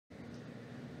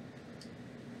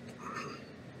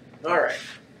All right.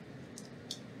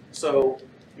 So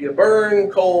you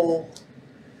burn coal,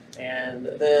 and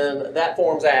then that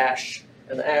forms ash,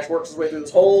 and the ash works its way through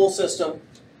this whole system.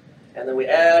 And then we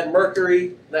add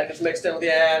mercury, that gets mixed in with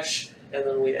the ash, and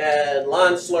then we add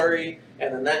lime slurry,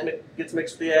 and then that gets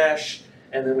mixed with the ash,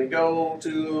 and then we go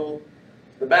to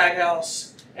the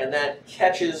baghouse, and that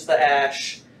catches the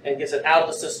ash and gets it out of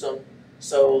the system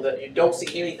so that you don't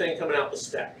see anything coming out the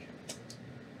stack.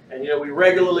 And we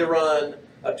regularly run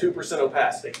a 2%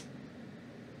 opacity.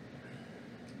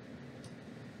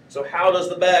 So how does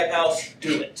the baghouse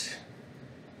do it?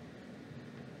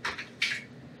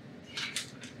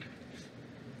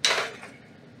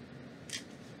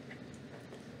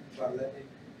 By letting it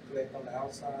collect on the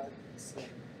outside, some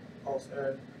false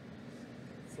air,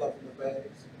 fluffing the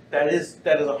bags. That is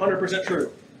 100%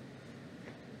 true.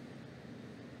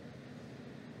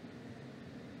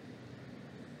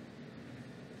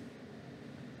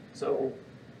 So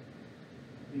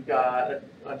you got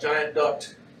a giant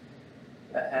duct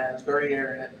that has dirty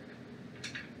air in it,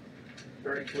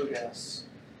 dirty flue gas,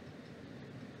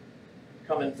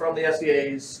 coming from the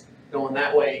SDAs, going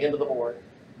that way into the board.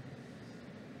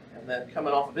 And then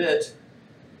coming off of it,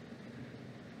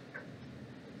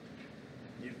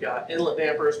 you've got inlet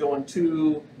dampers going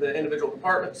to the individual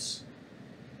compartments.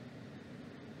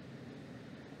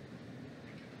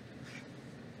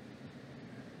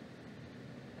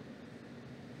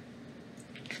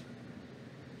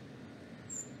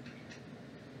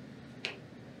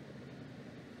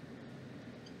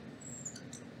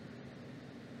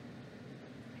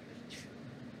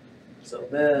 So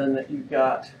then you've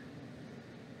got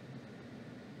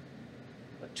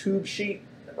a tube sheet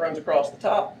that runs across the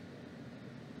top.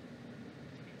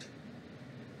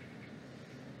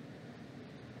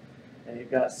 And you've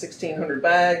got 1,600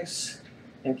 bags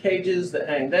in cages that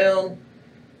hang down.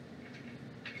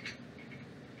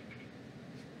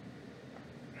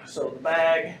 So the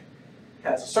bag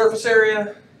has a surface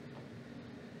area,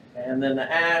 and then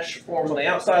the ash forms on the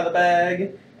outside of the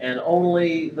bag, and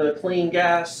only the clean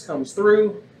gas comes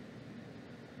through.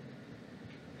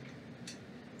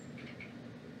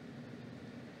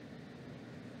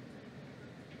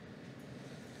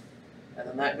 And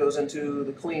then that goes into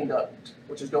the clean duct,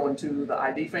 which is going to the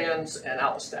ID fans and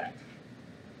out the stack.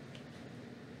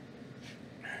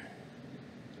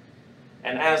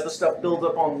 And as the stuff builds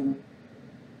up on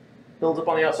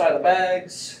the outside of the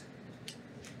bags,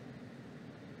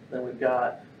 then we've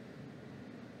got,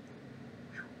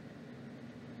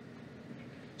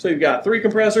 so you've got 3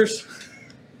 compressors,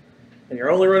 and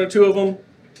you're only running 2 of them,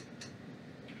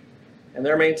 and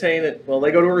they're maintaining it. Well,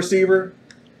 they go to a receiver.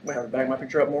 I'm gonna have to back my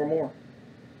picture up more and more.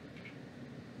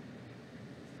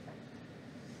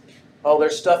 Oh,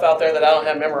 there's stuff out there that I don't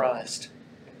have memorized.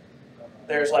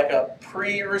 There's like a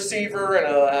pre-receiver and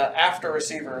a after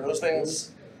receiver. Those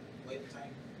things.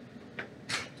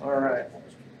 All right.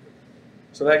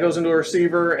 So that goes into a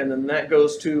receiver, and then that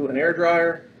goes to an air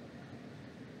dryer.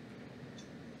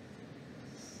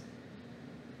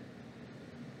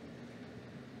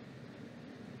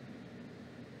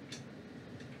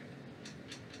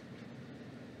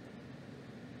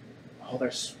 Oh,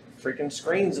 there's freaking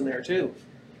screens in there too.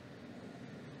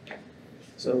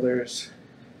 So there's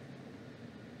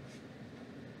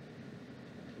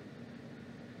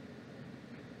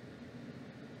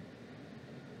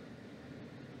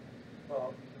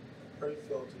Pretty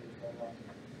filters,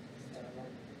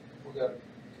 we got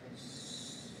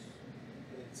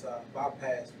it's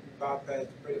bypass the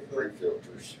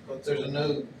Pre-filters. But there's a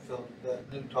new filter, the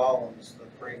new tall one's the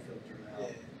pre-filter now.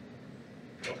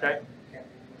 Yeah. okay.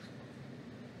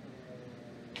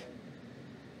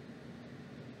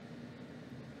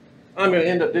 I'm going to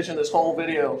end up ditching this whole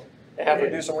video and have to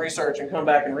do some research and come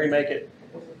back and remake it.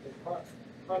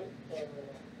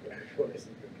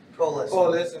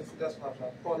 Coalescent, that's what I'm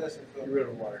trying. Coalescent Get filter. rid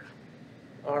of water.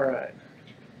 All right.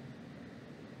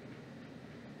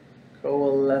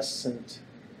 Coalescent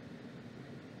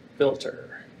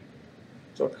filter.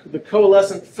 So the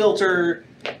coalescent filter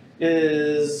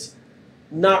is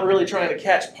not really trying to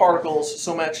catch particles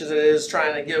so much as it is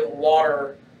trying to give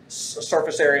water a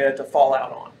surface area to fall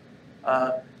out on.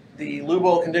 The lube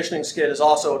oil conditioning skid is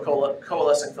also a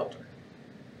coalescent filter.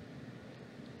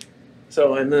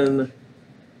 So, and then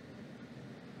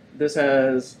this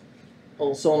has a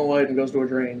little solenoid and goes to a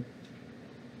drain.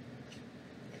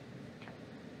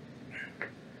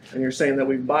 And you're saying that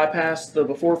we bypassed the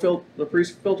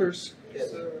pre-filters, Yes,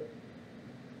 sir.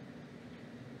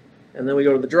 and then we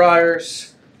go to the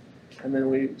dryers, and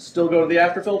then we still go to the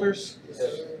after filters? Yes,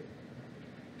 sir.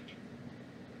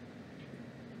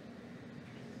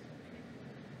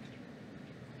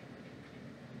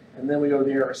 And then we go to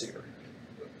the air receiver.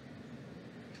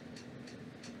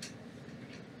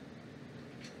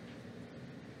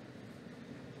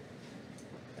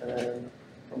 And then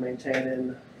we're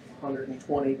maintaining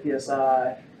 120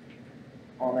 psi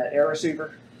on that air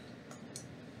receiver.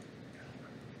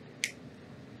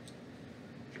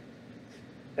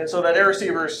 And so that air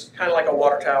receiver is kind of like a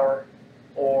water tower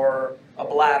or a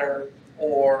bladder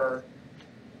or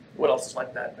what else is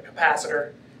like that? A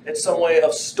capacitor. It's some way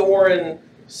of storing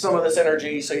some of this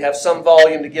energy so you have some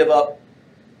volume to give up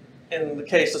in the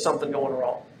case of something going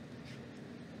wrong.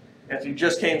 And if you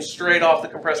just came straight off the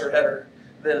compressor header,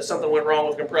 then if something went wrong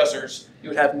with compressors, you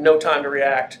would have no time to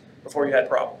react before you had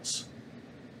problems.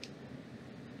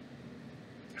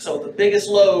 So the biggest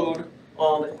load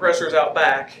on the compressors out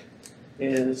back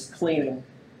is cleaning.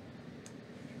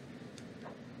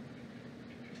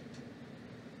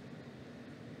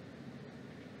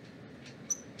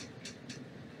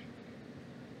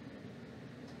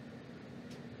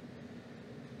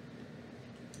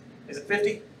 Is it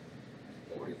 50?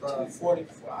 44,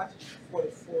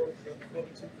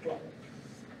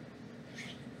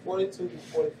 42 to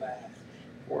 45.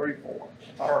 44.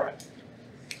 All right.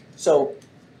 So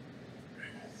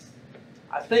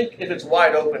I think if it's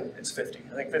wide open, it's 50.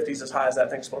 I think 50 is as high as that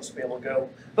thing's supposed to be able to go.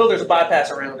 Though there's a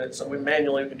bypass around it, so we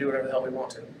manually can do whatever the hell we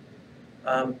want to.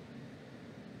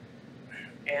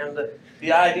 And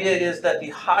the idea is that the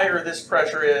higher this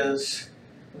pressure is,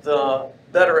 the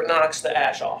better it knocks the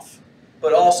ash off.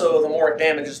 But also the more it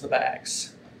damages the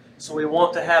bags. So we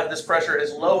want to have this pressure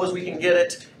as low as we can get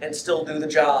it and still do the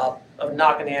job of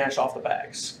knocking the ash off the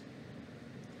bags.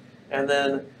 And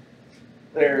then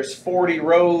there's 40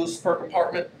 rows per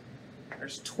compartment.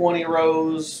 There's 20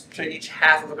 rows to each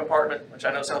half of a compartment, which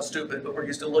I know sounds stupid, but we're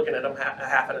used to looking at them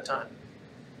half at a time.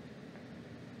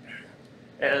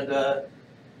 And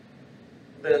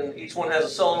then each one has a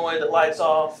solenoid that lights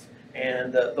off.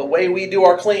 And the way we do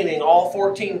our cleaning, all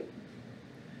 14,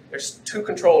 there's 2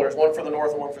 controllers, one for the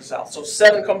north and one for the south. So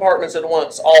 7 compartments at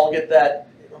once all get that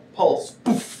pulse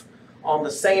poof, on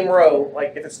the same row.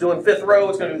 Like if it's doing 5th row,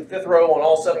 it's going to do the 5th row on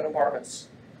all 7 compartments.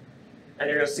 And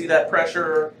you're going to see that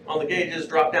pressure on the gauges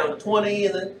drop down to 20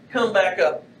 and then come back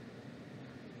up.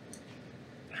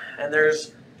 And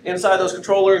there's, inside those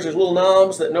controllers, there's little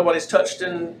knobs that nobody's touched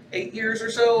in 8 years or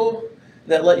so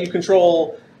that let you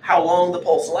control how long the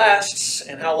pulse lasts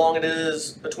and how long it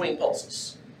is between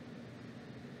pulses.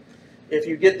 If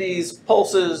you get these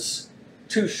pulses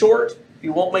too short,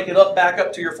 you won't make it back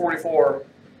up to your 44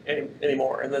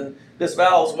 anymore. And then this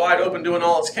valve's wide open doing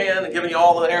all it can and giving you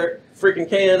all the air it freaking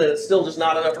can, and it's still just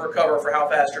not enough to recover for how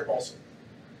fast you're pulsing.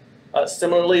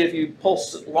 Similarly, if you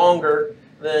pulse it longer,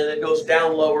 then it goes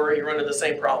down lower and you run into the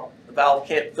same problem. The valve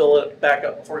can't fill it back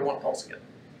up before you want to pulse again.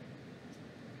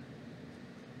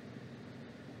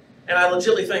 And I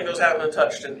legitimately think those haven't been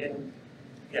touched in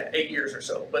 8 years or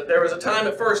so. But there was a time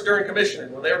at first during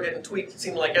commissioning when they were getting tweaked, it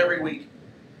seemed like every week,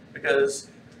 because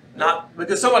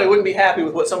somebody wouldn't be happy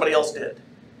with what somebody else did.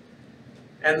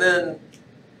 And then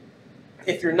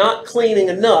if you're not cleaning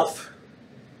enough,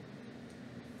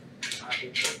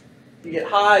 you get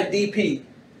high DP.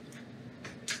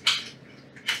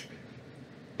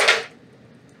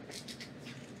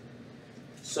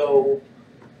 So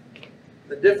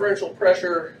the differential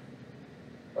pressure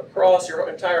across your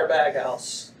entire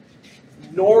baghouse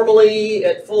normally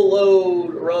at full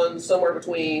load runs somewhere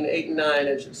between 8 and 9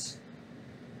 inches.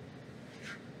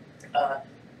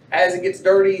 As it gets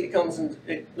dirty,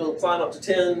 it'll climb up to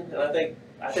 10, and I think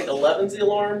 11's the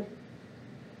alarm.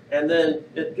 And then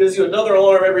it gives you another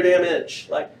alarm every damn inch,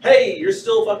 like, hey, you're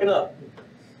still fucking up.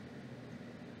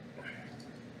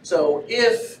 So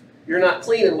if you're not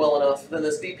cleaning well enough, then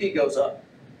this DP goes up.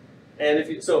 And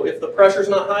if the pressure's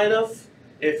not high enough,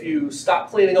 if you stop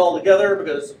cleaning altogether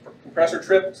because the compressor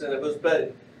tripped and it was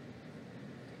bad,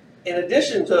 in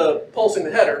addition to pulsing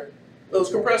the header,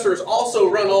 those compressors also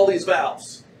run all these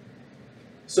valves.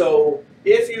 So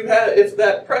if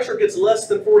that pressure gets less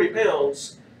than 40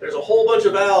 pounds, there's a whole bunch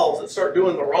of valves that start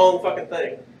doing the wrong fucking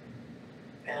thing.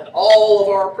 And all of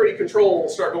our pretty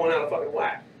controls start going out of fucking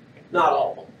whack. Not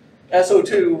all of them.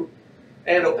 SO2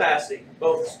 and opacity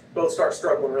both start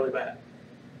struggling really bad.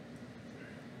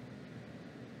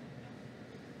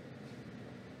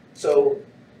 So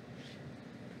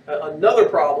another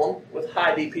problem with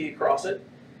high DP across it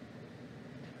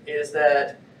is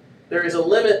that there is a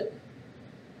limit.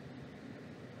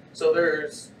 So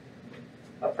there's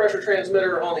a pressure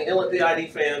transmitter on the inlet of the ID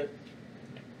fan,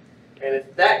 and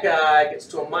if that guy gets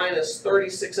to a minus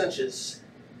 36 inches,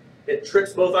 it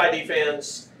trips both ID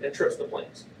fans and trips the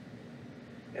planes.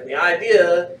 And the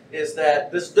idea is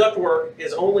that this ductwork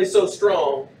is only so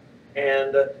strong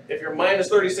And if you're minus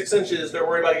 36 inches, they're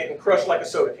worried about getting crushed like a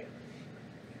soda can.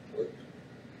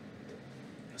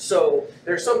 So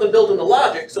there's something built in the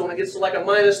logic, so when it gets to like a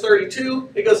minus 32,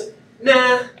 it goes,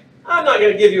 nah, I'm not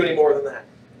going to give you any more than that.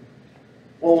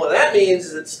 Well, what that means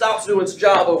is it stops doing its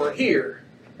job over here.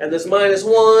 And this minus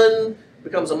 1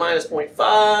 becomes a minus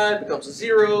 0.5, becomes a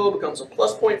 0, becomes a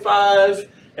plus 0.5,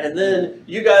 and then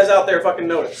you guys out there fucking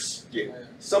notice.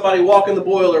 Somebody walking the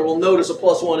boiler will notice a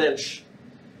plus 1 inch.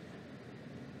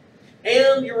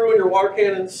 And you ruin your water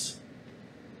cannons.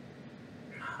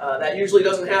 That usually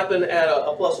doesn't happen at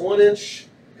a plus 1 inch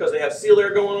because they have seal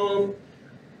air going on them,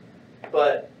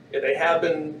 but they have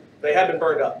been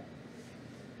burned up.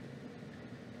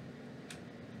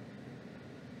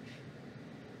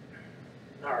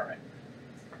 All right.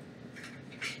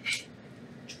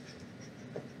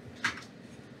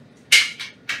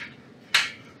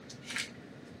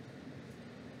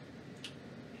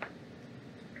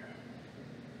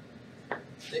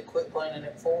 They quit cleaning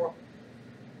at 4.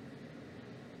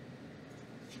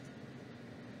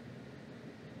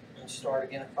 And start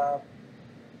again at 5.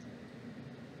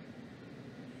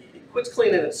 It quits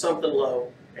cleaning at something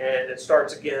low, and it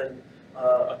starts again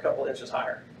a couple inches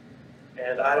higher.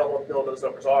 And I don't know what those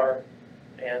numbers are.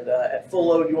 And at full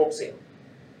load, you won't see them.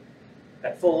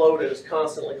 At full load, it is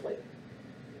constantly cleaning.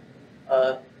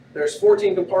 There's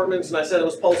 14 compartments, and I said it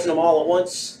was pulsing them all at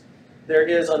once. There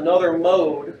is another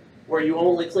mode where you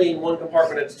only clean one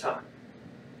compartment at a time.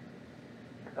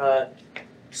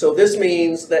 So this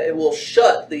means that it will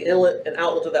shut the inlet and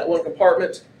outlet of that one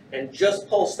compartment and just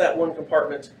pulse that one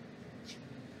compartment.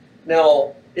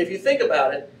 Now, if you think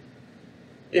about it,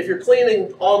 if you're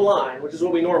cleaning online, which is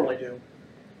what we normally do,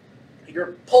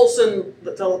 you're pulsing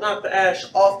to knock the ash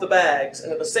off the bags,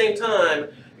 and at the same time,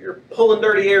 you're pulling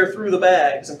dirty air through the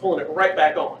bags and pulling it right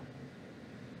back on.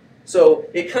 So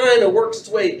it kind of works its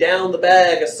way down the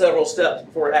bag several steps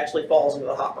before it actually falls into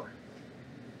the hopper.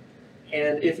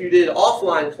 And if you did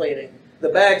offline cleaning, the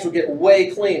bags would get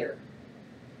way cleaner.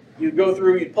 You'd go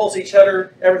through, you'd pulse each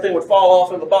header, everything would fall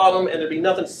off in the bottom, and there'd be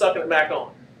nothing sucking it back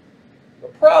on. The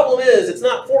problem is it's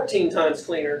not 14 times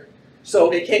cleaner,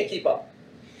 so it can't keep up.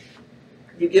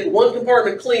 You get one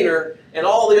compartment cleaner, and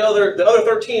all the other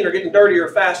 13 are getting dirtier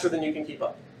faster than you can keep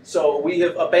up. So we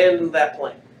have abandoned that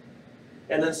plan.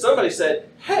 And then somebody said,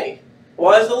 hey,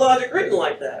 why is the logic written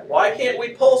like that? Why can't we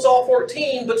pulse all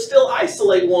 14 but still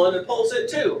isolate one and pulse it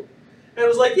too? And it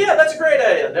was like, yeah, that's a great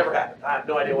idea. It never happened. I have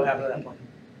no idea what happened to that plan.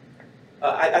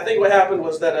 I think what happened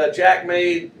was that Jack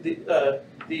made the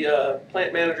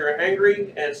plant manager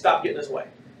angry and stopped getting his way.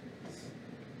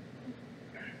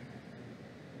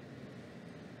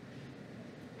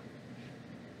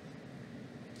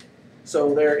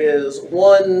 So there is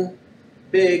one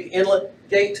big inlet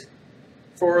gate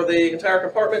for the entire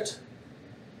compartment.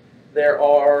 There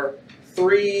are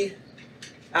 3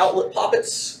 outlet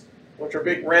poppets, which are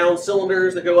big round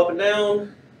cylinders that go up and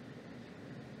down.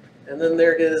 And then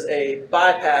there is a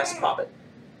bypass poppet.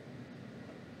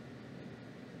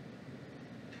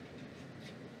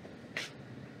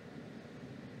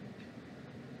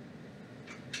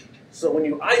 So when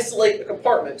you isolate the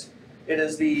compartment, it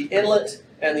is the inlet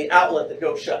and the outlet that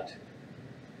go shut.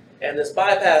 And this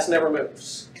bypass never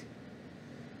moves.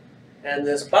 And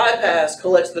this bypass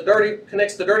connects the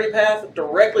dirty path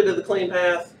directly to the clean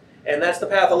path, and that's the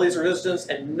path of least resistance,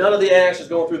 and none of the ash is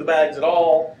going through the bags at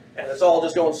all, and it's all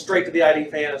just going straight to the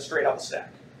ID fan and straight out the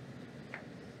stack.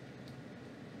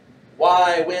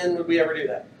 Why, when would we ever do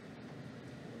that?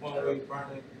 When we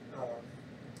burning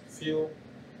fuel.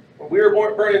 When we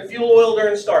were burning fuel oil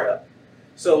during startup.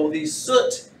 So the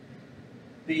soot,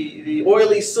 the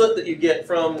oily soot that you get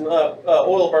from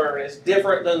oil burn is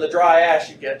different than the dry ash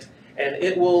you get. And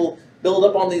it will build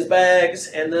up on these bags,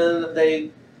 and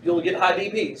then you'll get high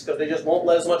DPs because they just won't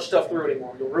let as much stuff through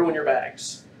anymore. You'll ruin your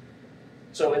bags.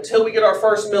 So until we get our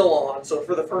first mill on, so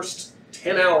for the first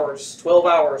 10 hours, 12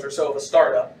 hours or so of a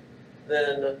startup,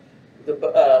 then the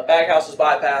baghouse is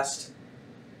bypassed,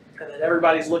 and then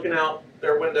everybody's looking out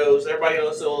their windows, everybody on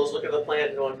the sill is looking at the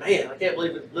plant and going, man, I can't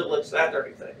believe it lets that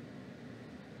dirty thing.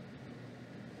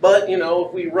 But, you know,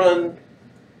 if we run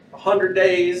 100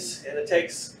 days and it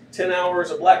takes 10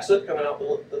 hours of black soot coming out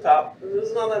the top, this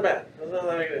is not that bad. This is not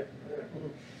that big a deal.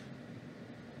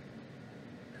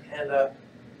 And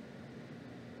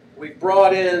we've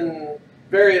brought in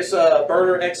various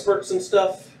burner experts and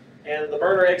stuff, and the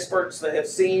burner experts that have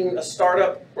seen a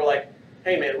startup were like,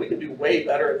 hey man, we can do way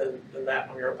better than that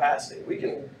on your opacity. We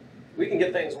can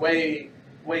get things way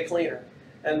cleaner.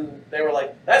 And they were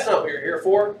like, that's not what you're here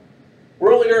for.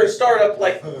 We're only during startup,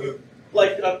 like,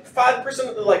 like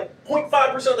 5%, like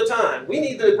 0.5% of the time. We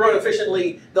need to run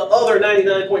efficiently the other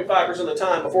 99.5% of the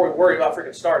time before we worry about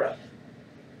freaking startup,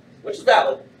 which is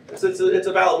valid. It's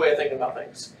a valid way of thinking about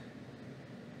things.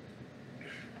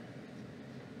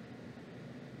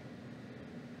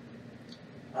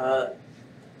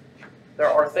 There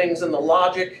are things in the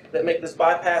logic that make this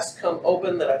bypass come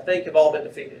open that I think have all been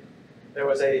defeated. There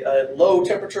was a low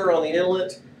temperature on the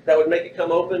inlet that would make it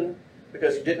come open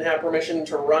because you didn't have permission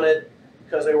to run it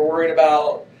because they were worried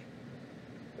about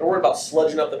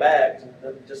sludging up the bags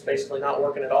and just basically not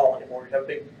working at all anymore. You have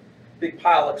a big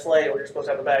pile of clay where you're supposed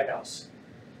to have a baghouse.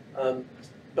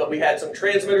 But we had some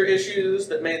transmitter issues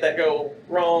that made that go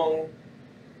wrong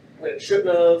when it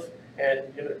shouldn't have,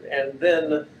 and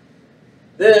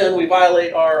then we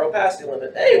violate our opacity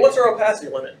limit. Hey, what's our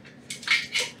opacity limit?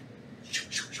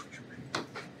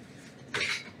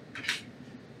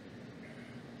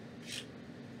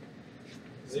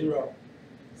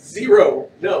 Zero.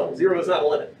 No, 0 is not a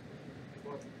limit.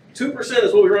 2%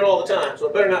 is what we run all the time, so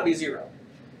it better not be 0.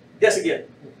 Guess again.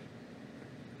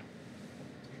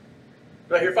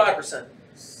 Did I hear 5%?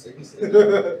 6.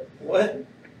 What?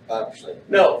 5%.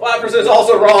 No, 5% is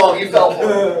also wrong. You fell for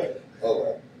it. Oh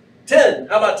well. 10.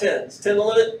 How about 10? Is 10 the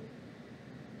limit?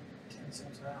 10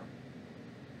 cents an hour.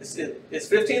 Is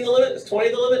 15 the limit? Is 20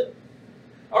 the limit?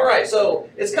 All right, so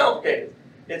it's complicated.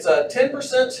 It's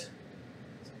 10%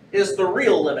 is the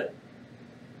real limit.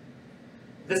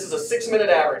 This is a 6-minute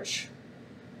average.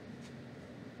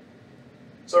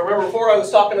 So remember before I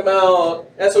was talking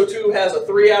about SO2 has a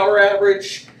 3-hour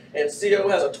average, and CO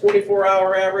has a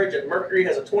 24-hour average, and mercury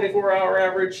has a 24-hour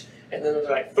average, and then there's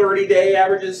like 30-day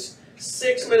averages.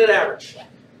 6-minute average.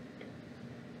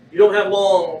 You don't have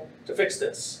long to fix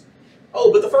this.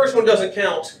 Oh, but the first one doesn't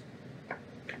count.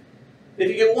 If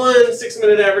you get one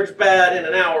 6-minute average bad in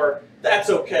an hour,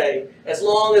 that's okay, as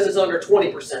long as it's under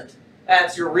 20%.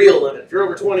 That's your real limit. If you're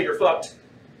over 20, you're fucked,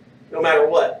 no matter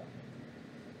what.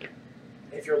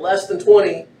 If you're less than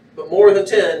 20, but more than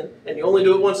 10, and you only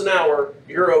do it once an hour,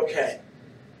 you're okay.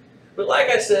 But like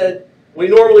I said, we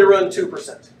normally run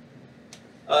 2%.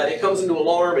 It comes into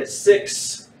alarm at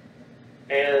 6,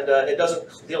 and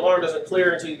the alarm doesn't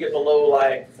clear until you get below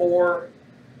like 4.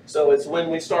 So it's when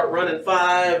we start running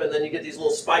 5, and then you get these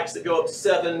little spikes that go up to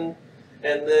 7,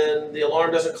 and then the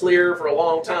alarm doesn't clear for a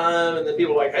long time, and then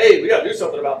people are like, hey, we got to do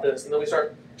something about this, and then we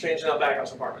start changing out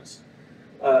baghouse apartments.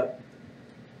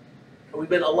 We've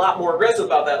been a lot more aggressive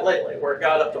about that lately, where it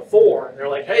got up to 4, and they're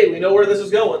like, hey, we know where this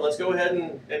is going. Let's go ahead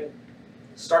and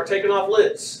start taking off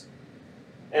lids.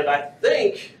 And I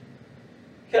think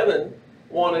Kevin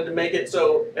wanted to make it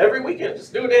so every weekend,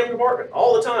 just do a damn department,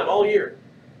 all the time, all year.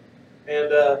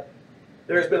 And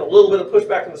there's been a little bit of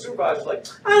pushback from the supervisors, like,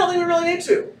 I don't think we really need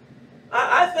to.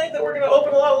 I think that we're going to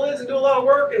open a lot of lids and do a lot of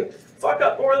work and fuck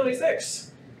up more than we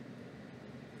fix.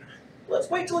 Let's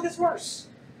wait till it gets worse.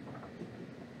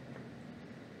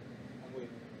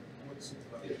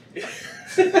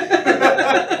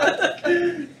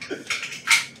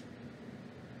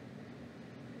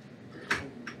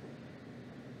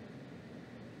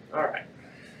 All right.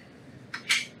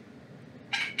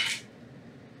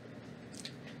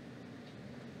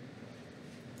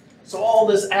 So all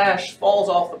this ash falls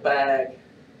off the bag,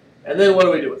 and then what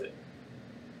do we do with it?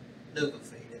 Nuva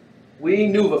feed it. We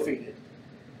Nuva feed it.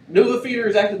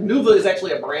 Nuva is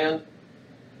actually a brand.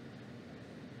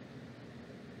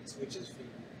 Switches feed.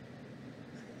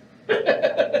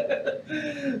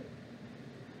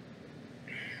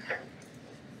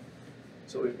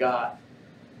 So we've got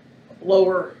a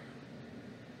blower,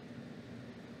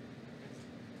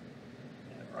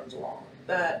 and it runs along like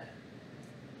that,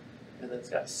 and then it's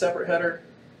got a separate header.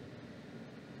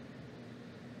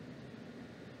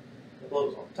 It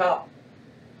blows on top,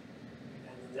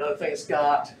 and then the other thing it's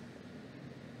got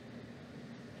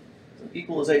is an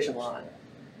equalization line.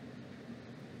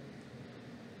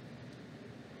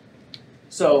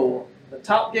 So the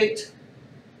top gate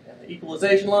and the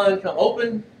equalization line come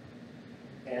open,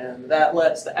 and that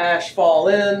lets the ash fall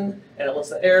in, and it lets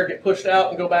the air get pushed out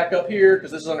and go back up here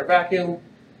because this is under vacuum.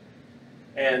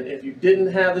 And if you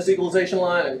didn't have this equalization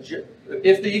line, and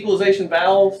if the equalization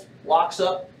valve locks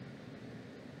up,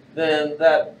 then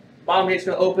that bottom gate's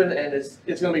going to open, and it's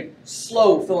going to be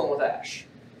slow filling with ash.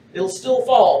 It'll still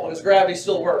fall because gravity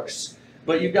still works,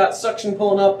 but you've got suction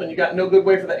pulling up, and you've got no good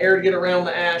way for the air to get around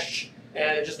the ash,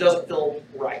 and it just doesn't feel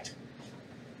right.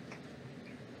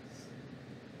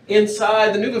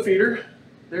 Inside the Nuva feeder,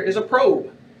 there is a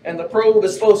probe, and the probe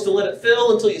is supposed to let it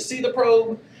fill until you see the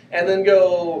probe, and then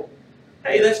go,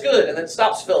 hey, that's good, and then it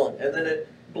stops filling, and then it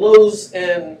blows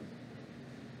and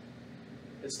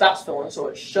it stops filling, so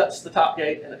it shuts the top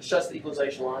gate and it shuts the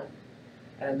equalization line.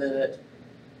 And then it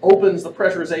opens the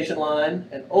pressurization line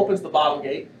and opens the bottom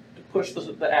gate to push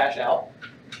the ash out.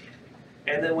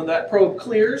 And then when that probe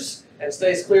clears and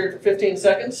stays cleared for 15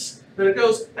 seconds, then it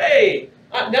goes, hey,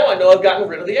 now I know I've gotten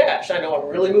rid of the ash. I know I'm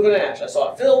really moving ash. I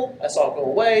saw it fill, I saw it go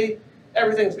away,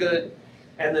 everything's good.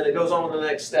 And then it goes on to the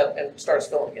next step and starts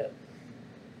filling again.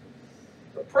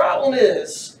 The problem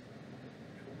is,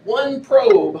 one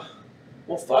probe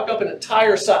will fuck up an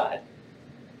entire side.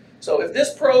 So if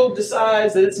this probe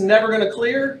decides that it's never going to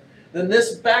clear, then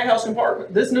this baghouse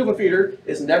compartment, this NUVA feeder,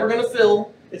 is never going to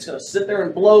fill. It's going to sit there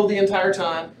and blow the entire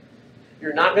time.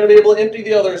 You're not going to be able to empty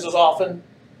the others as often.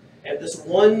 And this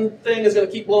one thing is going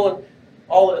to keep blowing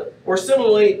all of it. Or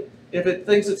similarly, if it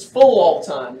thinks it's full all the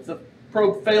time, if the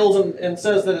probe fails and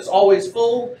says that it's always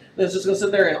full, then it's just going to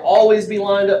sit there and always be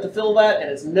lined up to fill that,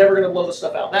 and it's never going to blow the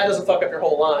stuff out. That doesn't fuck up your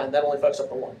whole line. That only fucks up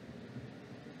the one.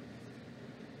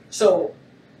 So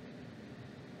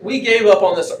we gave up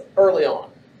on this early on.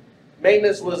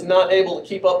 Maintenance was not able to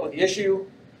keep up with the issue,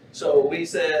 so we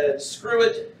said screw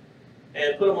it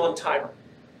and put them on timer.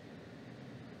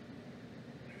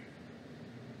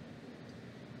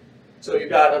 So you've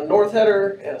got a north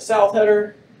header and a south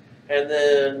header, and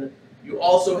then you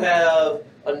also have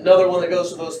another one that goes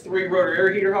to those 3 rotor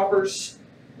air heater hoppers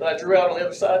that I drew out on the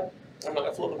other side. I'm not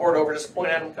going to flip the board over, just point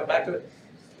at them and come back to it.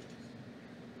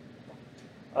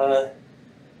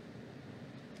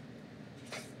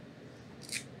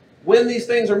 When these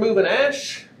things are moving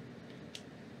ash,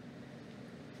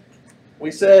 we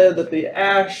said that the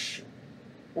ash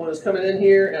was coming in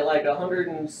here at like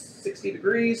 160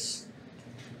 degrees.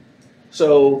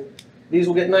 So these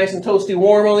will get nice and toasty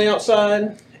warm on the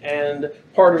outside, and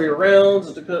part of your rounds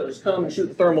is to come and shoot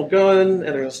the thermal gun, and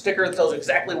there's a sticker that tells you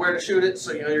exactly where to shoot it,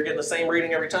 so you know you're getting the same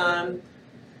reading every time.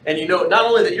 And you know not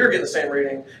only that you're getting the same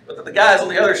reading, but that the guys on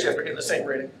the other shift are getting the same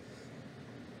reading.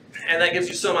 And that gives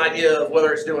you some idea of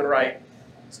whether it's doing right.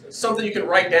 It's something you can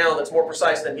write down that's more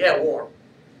precise than, yeah, warm.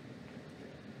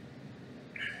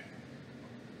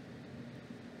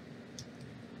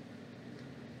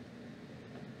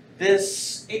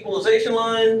 This equalization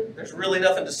line, there's really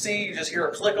nothing to see. You just hear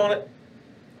a click on it.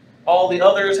 All the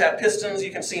others have pistons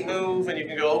you can see move, and you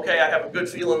can go, okay, I have a good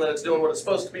feeling that it's doing what it's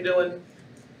supposed to be doing.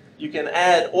 You can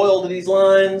add oil to these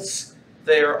lines.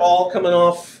 They're all coming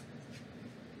off.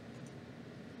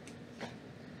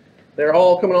 They're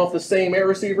all coming off the same air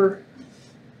receiver.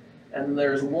 And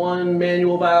there's one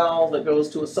manual valve that goes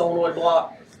to a solenoid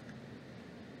block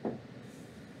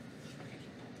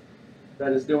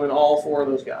that is doing all 4 of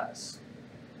those guys.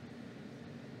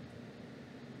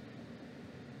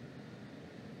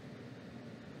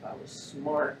 If I was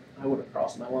smart, I would have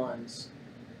crossed my lines.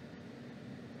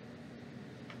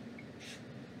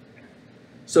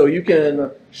 So you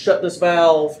can shut this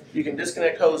valve, you can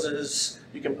disconnect hoses,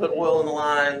 you can put oil in the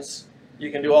lines, you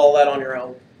can do all that on your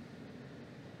own.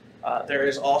 There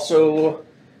is also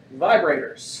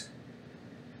vibrators.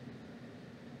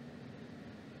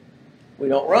 We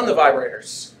don't run the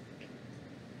vibrators.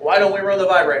 Why don't we run the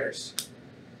vibrators?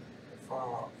 They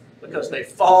fall off. Because they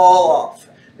fall off.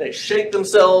 They shake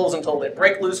themselves until they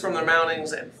break loose from their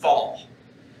mountings and fall.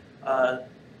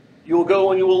 You will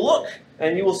go and you will look,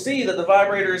 and you will see that the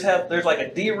vibrators have, there's like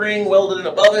a D-ring welded in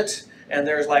above it, and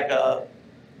there's like a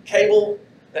cable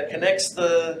that connects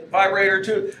the vibrator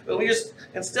to it. But we just,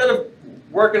 instead of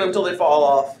working them until they fall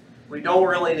off, we don't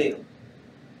really need them.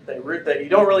 You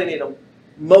don't really need them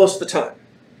most of the time.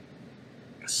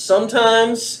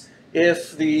 Sometimes,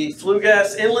 if the flue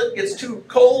gas inlet gets too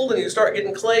cold and you start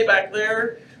getting clay back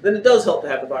there, then it does help to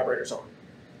have the vibrators on.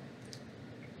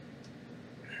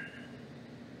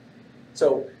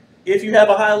 So if you have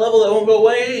a high level that won't go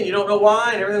away and you don't know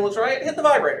why and everything looks right, hit the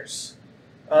vibrators.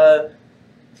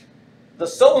 The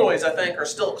solenoids, I think, are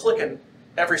still clicking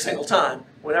every single time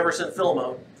whenever it's in fill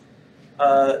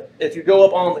mode. If you go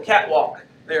up on the catwalk,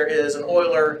 there is an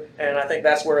oiler, and I think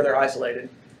that's where they're isolated.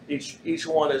 Each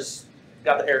one has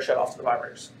got the air shut off to the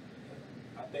vibrators.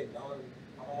 I think the only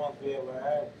ones we ever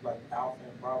have like Alpha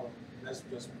and Bravo. That's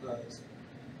just because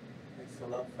they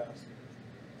fill up faster.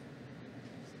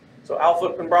 So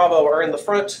Alpha and Bravo are in the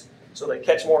front, so they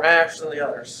catch more ash than the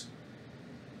others.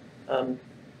 Yeah.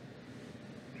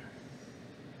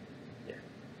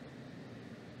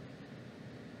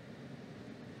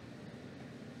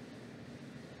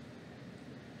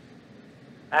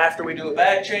 After we do a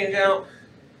bag change out,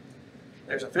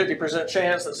 there's a 50%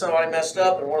 chance that somebody messed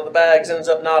up and one of the bags ends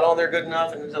up not on there good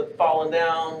enough and ends up falling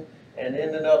down and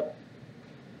ended up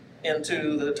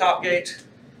into the top gate,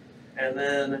 and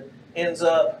then ends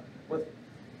up with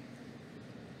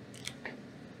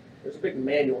There's a big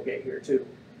manual gate here too.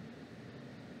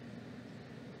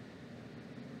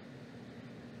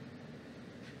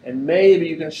 And maybe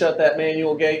you can shut that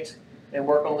manual gate and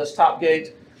work on this top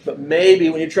gate, but maybe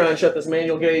when you try and shut this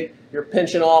manual gate, you're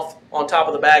pinching off on top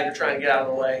of the bag you're trying to get out of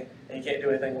the way, and you can't do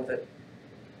anything with it.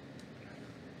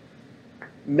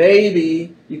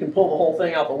 Maybe you can pull the whole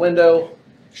thing out the window,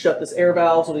 shut this air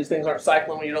valve so these things aren't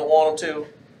cycling when you don't want them to.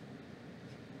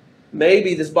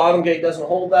 Maybe this bottom gate doesn't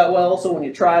hold that well, so when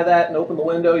you try that and open the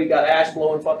window, you got ash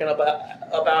blowing fucking up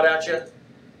out at you.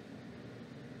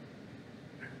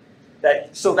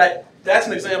 That's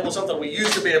an example of something we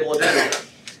used to be able to do.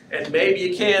 And maybe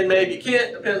you can, maybe you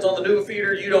can't, depends on the new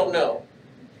feeder, you don't know.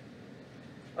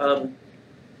 And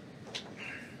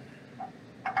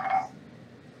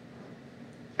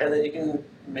then you can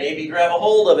maybe grab a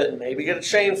hold of it and maybe get a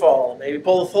chain fall, and maybe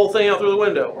pull the whole thing out through the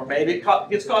window, or maybe it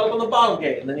gets caught up on the bottom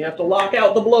gate, and then you have to lock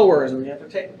out the blowers, and you have to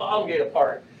take the bottom gate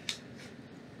apart.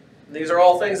 These are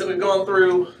all things that we've gone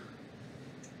through.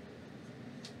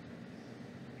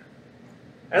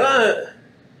 And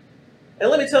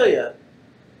let me tell you,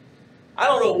 I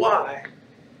don't know why,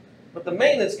 but the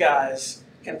maintenance guys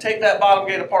can take that bottom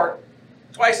gate apart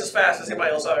twice as fast as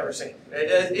anybody else I've ever seen.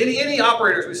 Any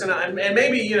operators we send out, and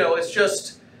maybe, you know, it's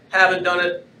just haven't done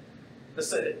it,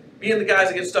 being the guys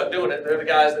that get stuck doing it, they're the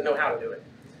guys that know how to do it.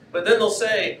 But then they'll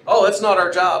say, oh, that's not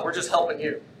our job, we're just helping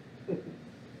you.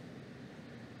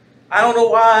 I don't know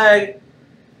why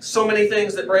so many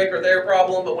things that break are their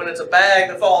problem, but when it's a bag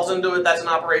that falls into it, that's an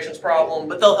operations problem,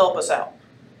 but they'll help us out.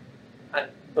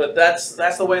 But that's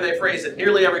the way they phrase it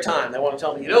nearly every time. They want to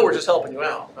tell me, you know, we're just helping you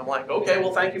out. I'm like, okay,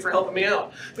 well, thank you for helping me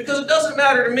out. Because it doesn't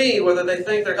matter to me whether they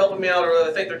think they're helping me out or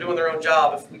whether they think they're doing their own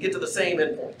job if we get to the same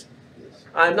endpoint.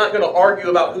 I'm not going to argue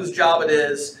about whose job it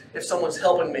is if someone's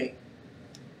helping me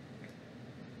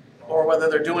or whether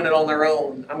they're doing it on their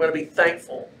own. I'm going to be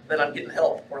thankful that I'm getting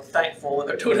help or thankful that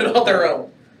they're doing it on their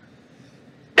own.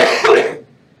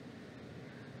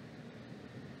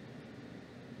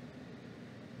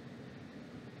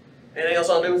 Anything else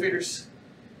on new feeders?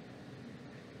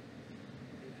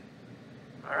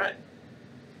 All right.